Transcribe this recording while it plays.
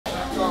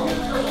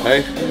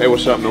Hey,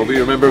 what's up, Norby?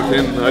 You remember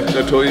everything I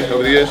told you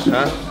over the years,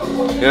 huh?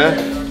 Yeah?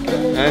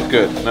 Yeah,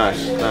 good,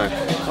 nice.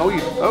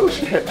 Oh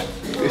shit,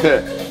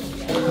 yeah.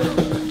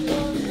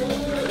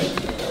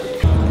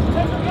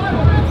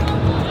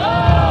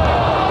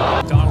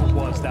 Donald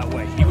was that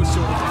way. He was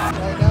sort of...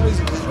 Right now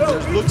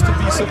there looks to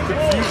be some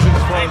confusion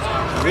from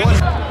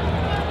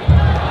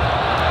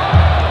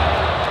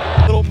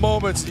little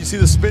moments. You see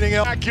the spinning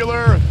out.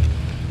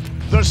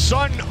 The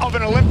son of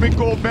an Olympic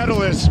gold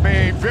medalist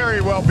may very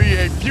well be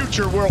a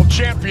future world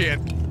champion.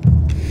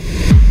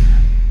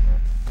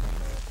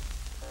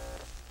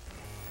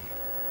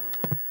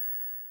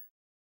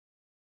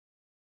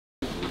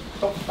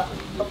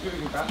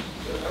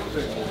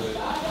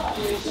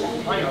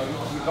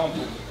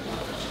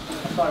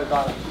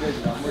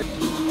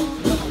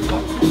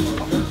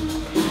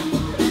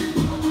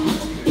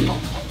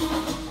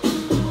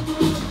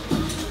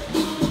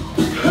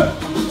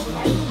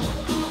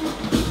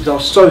 I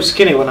was so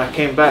skinny when I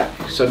came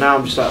back, so now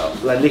I'm just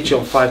like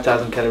literally on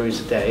 5,000 calories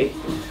a day,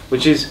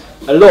 which is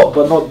a lot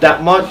but not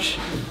that much.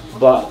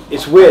 But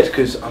it's weird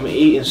because I'm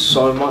eating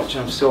so much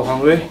and I'm still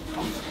hungry,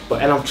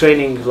 and I'm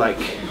training like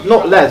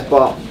not less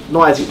but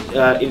not as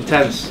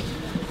intense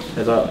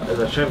as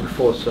I trained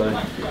before. So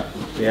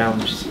yeah, I'm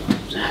just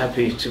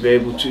happy to be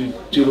able to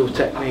do little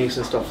techniques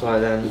and stuff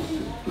like that.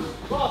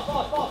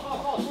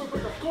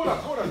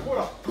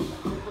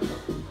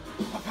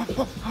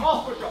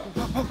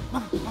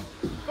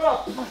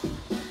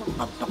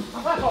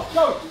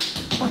 Go!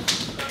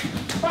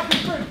 Back and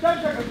sprint,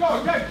 10 seconds, go,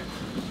 again!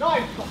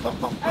 9,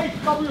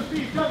 8, double your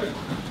speed, 7,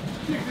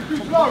 6, too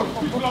slow,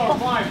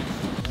 5.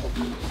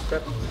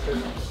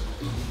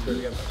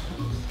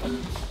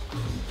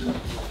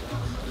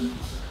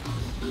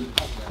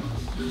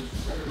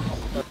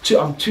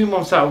 I'm 2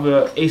 months out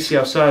of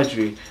ACL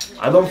surgery.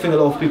 I don't think a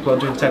lot of people are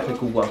doing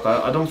technical work.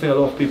 I don't think a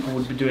lot of people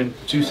would be doing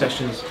two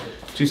sessions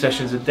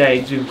a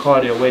day, doing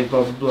cardio, weight,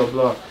 blah blah blah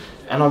blah.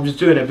 And I'm just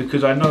doing it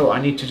because I know I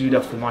need to do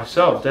that for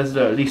myself. That's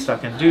the least I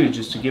can do,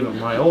 just to give it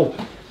my all.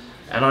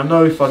 And I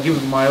know if I give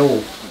it my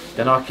all,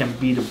 then I can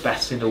be the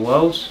best in the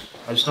world.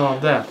 I just know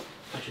I'm there.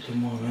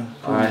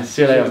 Alright,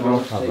 see you later,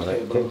 bro.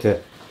 Take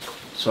care.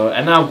 So,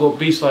 and now I've got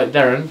beasts like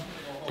Darren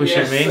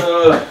pushing me.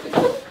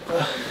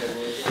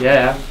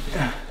 Yeah.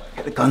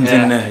 Get the guns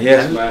in there,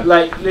 yes, man.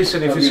 Like,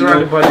 listen, if you're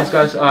surrounded by these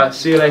guys, alright,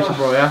 see you later,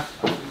 bro, yeah?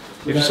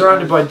 If you're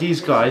surrounded by these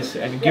guys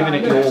and you're giving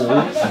it your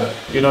all,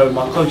 you know,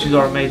 my coaches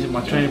are amazing, my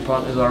training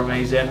partners are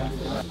amazing.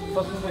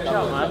 Fucking watch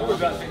out, man.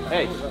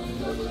 Hey,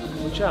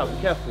 watch out,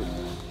 be careful.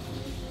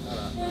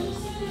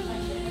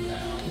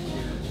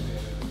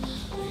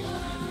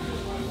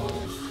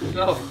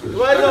 No.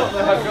 Why not,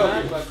 man?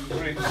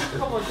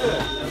 Come on, do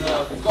it.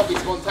 It's got to be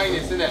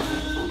spontaneous, isn't it?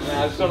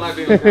 Yeah, I just don't like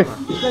being on camera.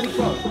 Let it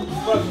go.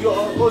 Bro, you're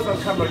always on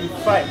camera, you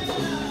fight.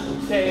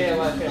 Yeah,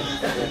 like it.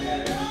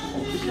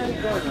 Just let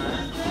it go,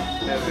 man.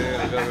 I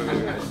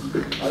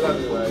love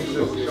the way it's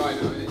just shy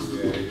now,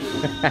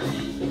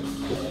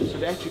 So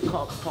they actually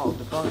cut part of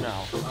the bone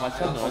out. My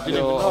tendon, I didn't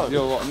even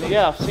know.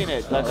 Yeah, I've seen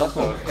it. Like, that's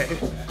okay.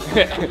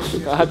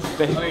 I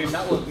mean,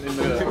 that wasn't in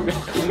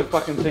the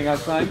fucking thing I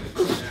signed.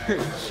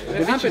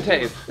 They're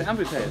amputated. They're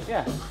amputated.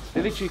 Yeah,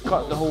 they literally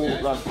cut the whole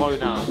like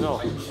bone out as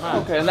well.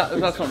 Okay, and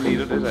that's not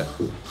needed, is it?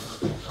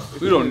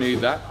 We don't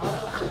need that.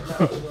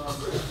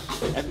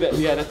 And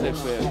yeah, that's it.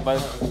 But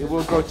it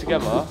will grow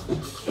together.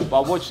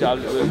 But I watched it, I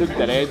looked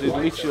at it, there's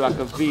literally like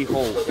a V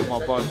hole in my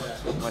bone,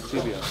 my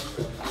tibia.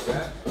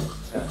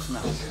 That's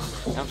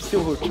nice. I'm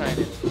still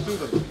training.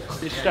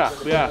 This strap,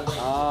 yeah.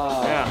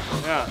 Ah.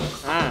 Yeah.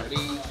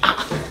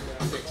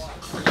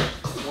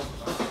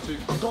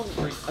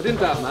 I didn't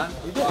that, man.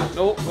 You did?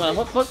 No.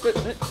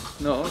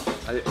 No.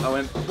 I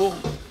went 4.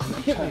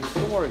 Hit me,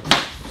 don't worry.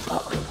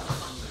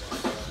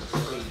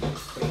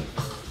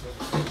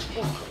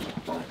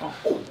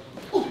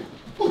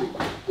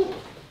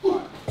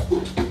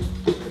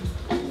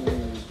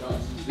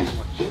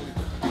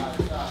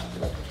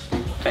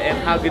 And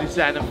how good is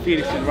that? And I'm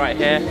Felixing right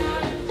here.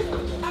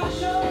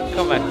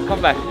 Come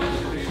back.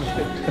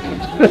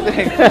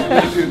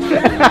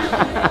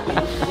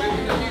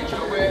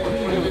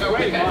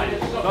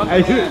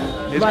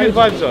 It's good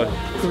vibes on.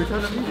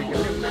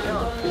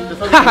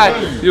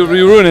 You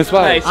ruined his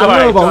fight. Hey, sorry,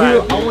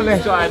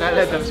 I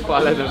let them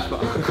spot.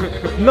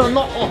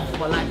 Not off,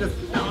 but like just.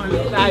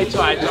 Nah, it's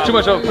alright. It's too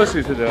much of a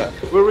pussy to do it.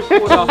 We'll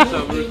record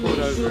after, we'll record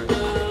over it.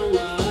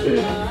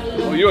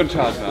 Well, you're in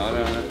charge now, I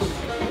don't know.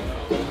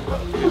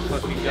 This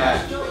fucking guy.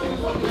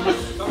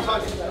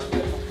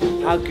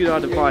 How good are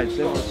the vibes?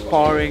 Everyone's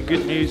sparring,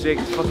 good music,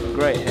 it's fucking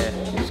great here.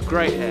 It's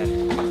great here.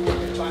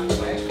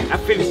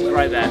 And Felix is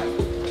right there.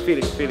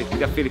 Felix,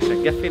 get Felix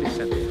in.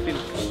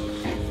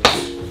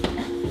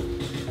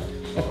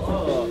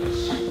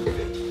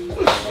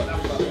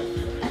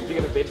 You're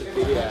gonna bend the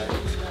video.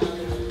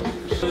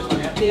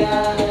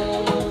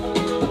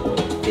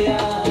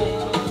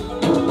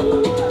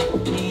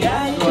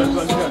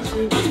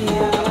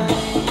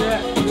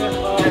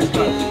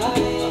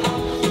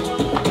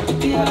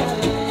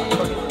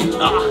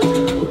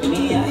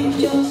 Me, I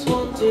just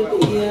want to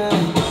be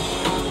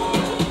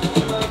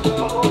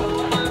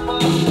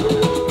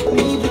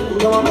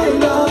You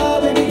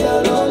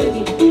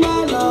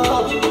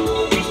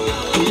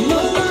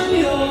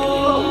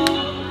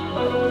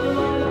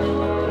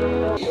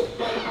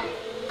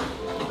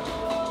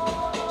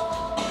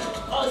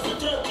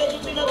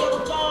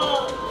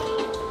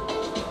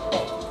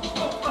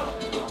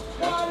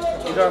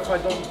know, if I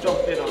don't jump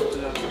in after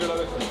that.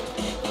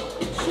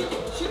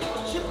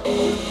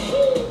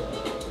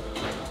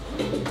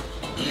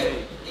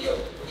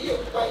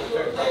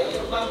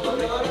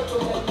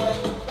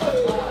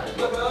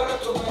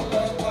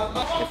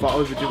 If I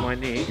overdo my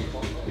knee,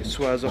 it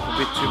swells up a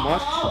bit too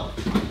much.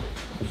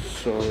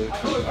 So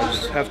I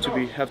just have to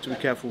be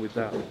careful with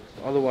that.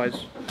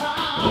 Otherwise,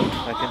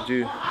 I can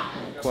do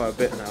quite a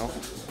bit now.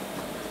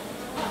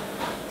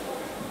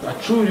 I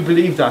truly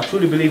believe that. I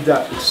truly believe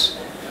that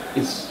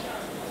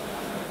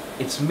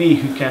it's me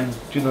who can,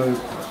 you know,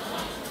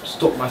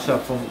 stop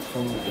myself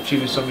from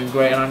achieving something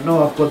great. And I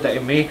know I've got that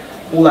in me.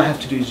 All I have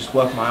to do is just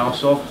work my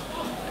ass off.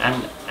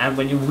 And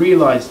when you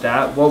realise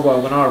that, well,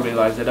 when I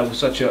realised that was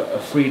such a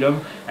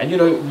freedom. And you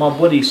know, my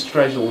body's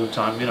stretched all the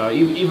time. You know,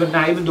 even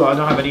now, even though I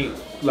don't have any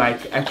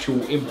like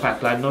actual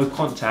impact, like no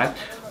contact,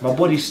 my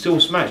body's still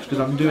smashed because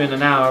I'm doing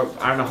an hour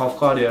and a half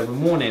cardio every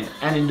morning,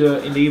 and in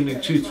the evening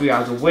 2-3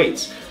 hours of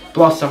weights.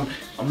 Plus I'm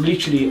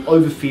literally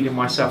overfeeding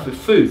myself with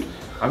food.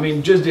 I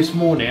mean, just this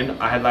morning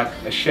I had like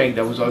a shake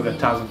that was over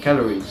 1,000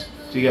 calories.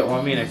 Do you get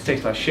what I mean? It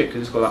tastes like shit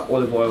because it's got like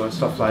olive oil and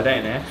stuff like that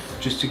in there,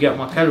 just to get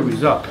my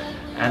calories up.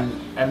 And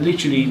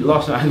literally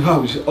last night I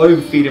was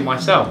overfeeding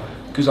myself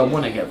because I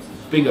want to get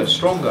bigger,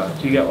 stronger.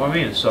 Do you get what I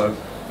mean? So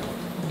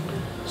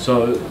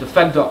the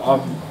fact that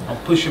I'm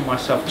pushing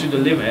myself to the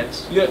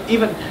limits, you know,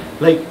 even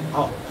like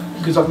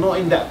because I'm not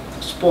in that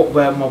spot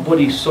where my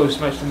body's so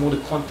smashed from all the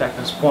contact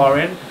and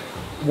sparring.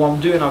 What I'm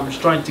doing, I'm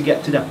just trying to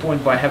get to that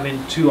point by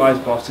having 2 ice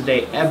baths a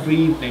day every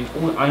evening.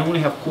 I only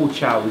have cold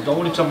showers. The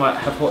only time I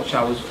have hot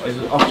showers is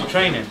after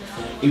training.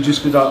 It's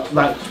just because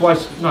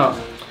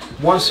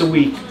once a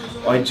week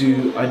I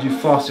do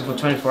fasting for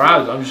 24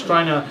 hours. I'm just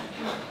trying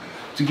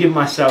to give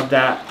myself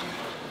that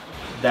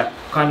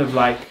kind of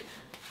like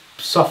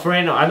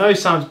suffering. I know it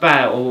sounds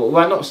bad, or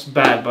well, not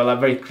bad, but like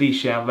very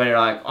cliche. I'm very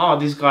like, oh,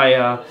 this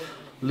guy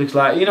looks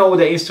like, you know, all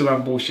the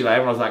Instagram bullshit, like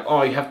everyone's like,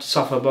 oh, you have to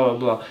suffer, blah blah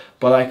blah.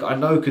 But like, I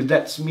know, because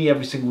that's me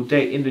every single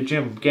day in the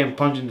gym, getting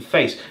punched in the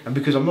face. And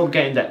because I'm not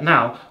getting that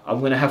now, I'm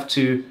gonna have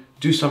to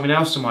do something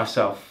else to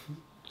myself.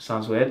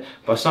 Sounds weird,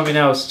 but something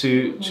else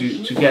to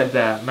get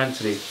there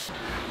mentally.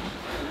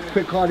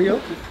 Quick cardio.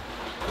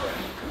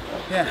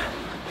 Yeah.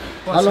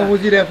 How long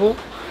was you there for?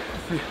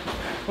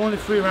 Only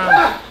 3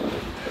 rounds.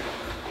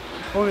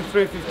 Only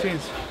 3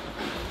 15s.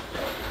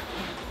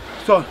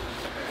 So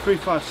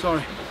 3-5.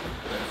 Sorry.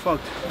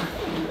 Fucked.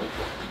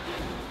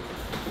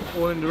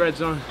 All in the red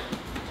zone.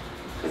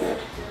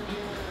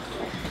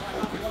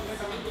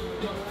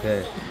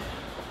 Okay.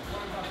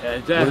 Yeah,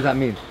 What does that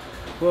mean?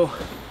 Well,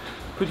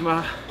 push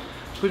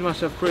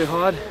myself pretty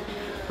hard,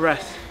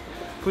 rest.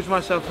 Push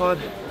myself hard,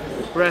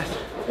 rest.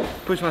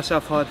 Push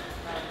myself hard,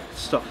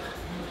 stop.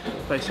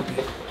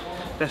 Basically,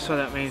 that's what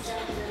that means.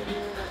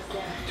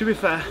 To be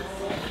fair,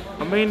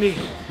 I mainly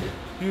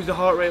use the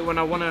heart rate when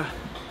I want to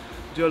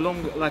do a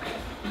long, like,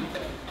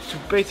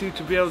 basically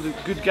to be able to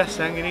good gas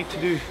tank, you need to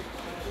do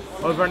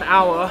over an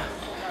hour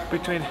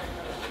between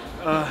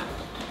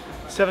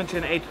 70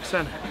 and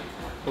 80%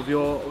 of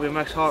your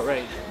max heart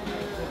rate.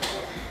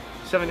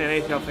 70 and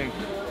 80, I think.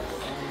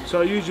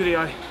 So usually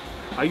I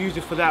use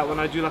it for that when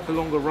I do like a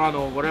longer run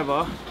or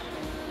whatever.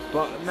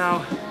 But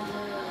now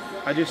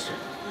I just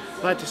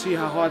like to see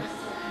how hard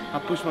I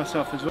push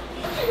myself as well.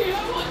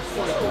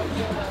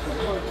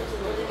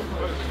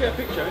 Get a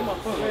picture in my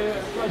phone.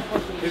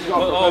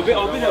 Oh,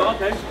 video,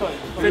 okay.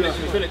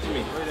 Send it to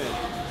me.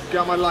 Get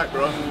on my light,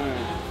 bro.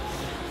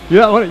 You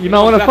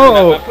might want a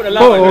photo. Put a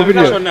light or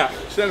video. on that.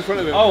 Stand in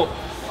front of him. Oh,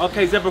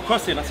 okay, zebra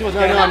crossing. I see what's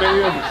going on.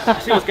 I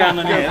see what's going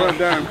on here. Put him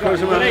down. Close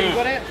him out. You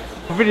got it?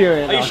 Video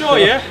it. Are you sure,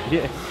 yeah?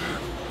 Yeah.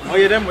 Oh,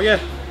 yeah, then, yeah.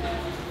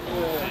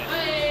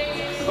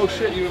 Oh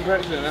shit, you've been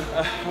practicing,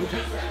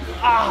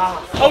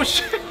 huh? Oh,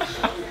 shit.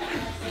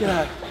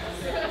 God.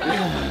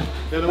 Yeah,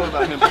 don't worry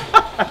about him.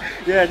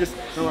 Yeah, just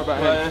Don't worry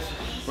about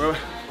him.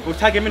 We'll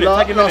tag him in it.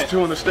 Tag him in Last it.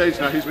 2 on the stage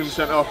now, he's been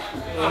sent off.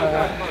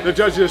 The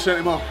judges have sent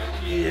him off.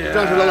 Yeah.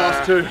 Down to the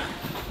last 2.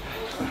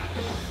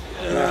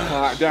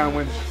 Alright,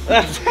 downwind.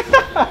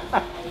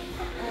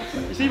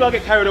 You see if I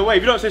get carried away.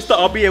 If you don't say stop,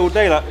 I'll be here all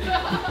day. Like.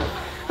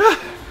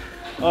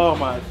 Oh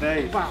my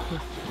days.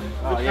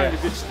 Oh yeah.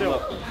 Good still.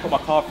 Look, put my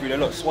car through there.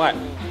 Look, swipe.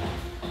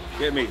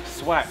 Get me?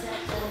 Swipe.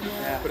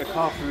 Yeah. Put the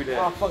car through there.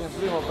 Oh, I fucking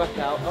blew my back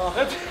out. Oh.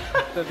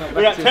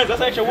 Look at tense.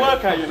 That's extra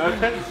workout, you know.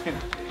 Tensing.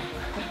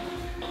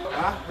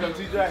 Huh?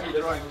 TJ?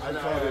 Right. I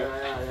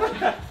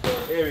know.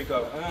 Here we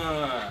go.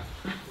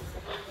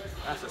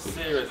 That's a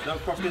serious.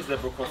 Don't cross this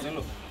zebra crossing.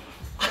 Look.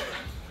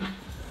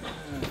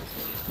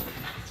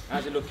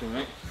 How's it looking,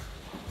 mate?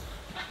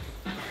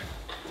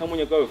 Tell me when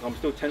you go. I'm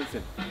still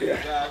tensing.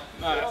 Yeah.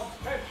 Nice.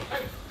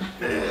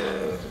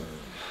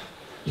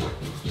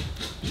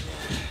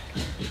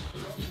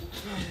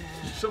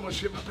 Someone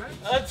shit my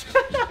pants.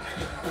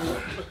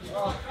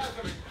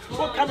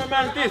 What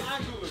cameraman this?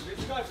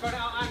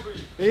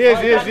 He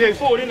is.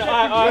 Forward, innit?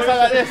 What's that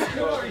like this?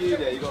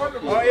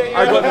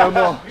 I got no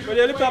more. But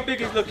yeah, look how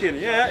big he's looking.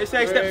 Yeah, it's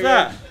 8 steps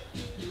out.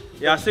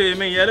 Yeah, I see what you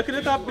mean. Yeah, look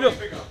how look.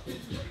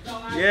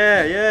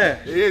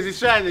 Yeah. He is, he's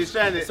trying it. So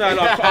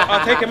like,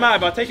 I'll take him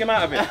out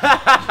of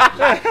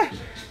it.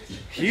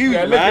 Huge,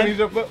 Yeah, man.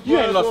 look, You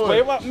ain't lost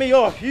weight. What? Me,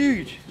 you're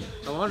huge.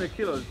 I'm 100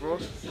 kilos, bro.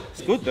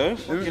 It's good though.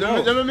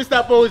 Let me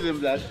start posing,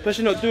 blood.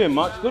 Especially not doing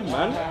much. Good,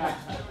 man.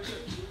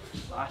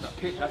 That's a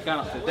picture. That's going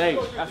up to date.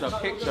 That's a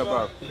picture,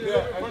 bro. It's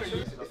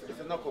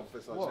a knockoff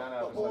for such.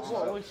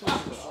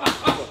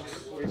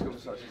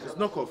 It's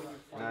knockoff.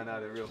 Nah,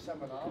 they're real. Huh?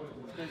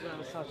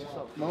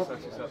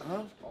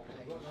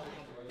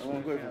 I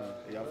want to go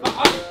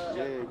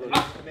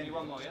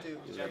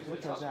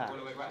Look at that.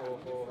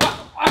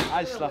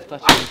 I just love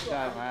touching this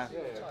guy, man.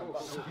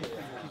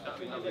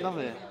 Love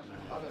it.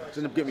 It's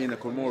going to get me in the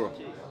Kimura.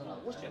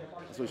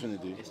 That's what you're trying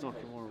to do. It's not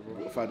Kimura,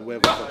 bro. Find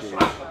whatever the fuck it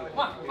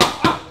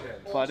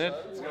is. Pardon?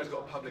 This guy's got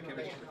a public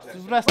image to protect.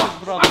 It's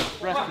wrestling, brother.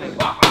 Wrestling.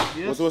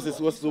 Yes? What's this?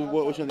 What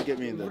you trying to get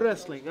me in there?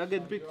 Wrestling. I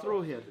get big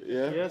throw here.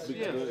 Yeah? Yes, Big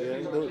yes.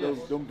 throw, yeah.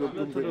 Don't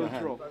break my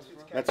hand. Throw.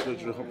 That's the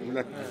draw.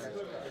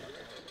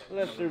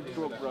 Let's do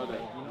throw, brother.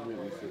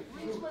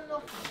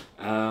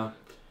 But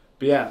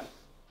yeah.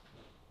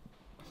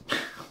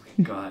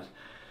 God.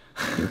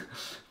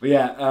 But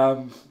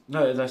yeah,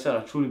 no, as I said,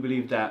 I truly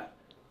believe that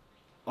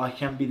I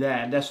can be there,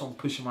 and that's why I'm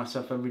pushing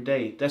myself every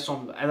day. That's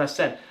why, as I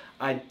said,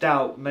 I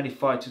doubt many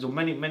fighters or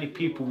many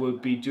people will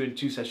be doing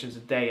 2 sessions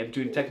a day and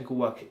doing technical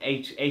work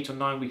 8 or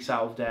 9 weeks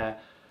out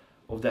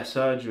of their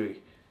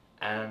surgery,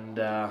 and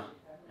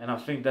I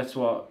think that's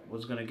what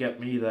was gonna get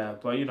me there.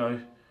 But you know,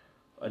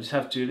 I just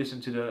have to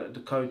listen to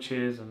the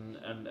coaches and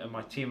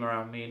my team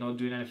around me, not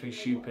doing anything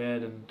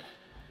stupid, and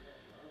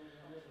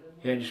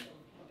yeah, just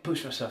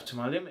push myself to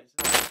my limits.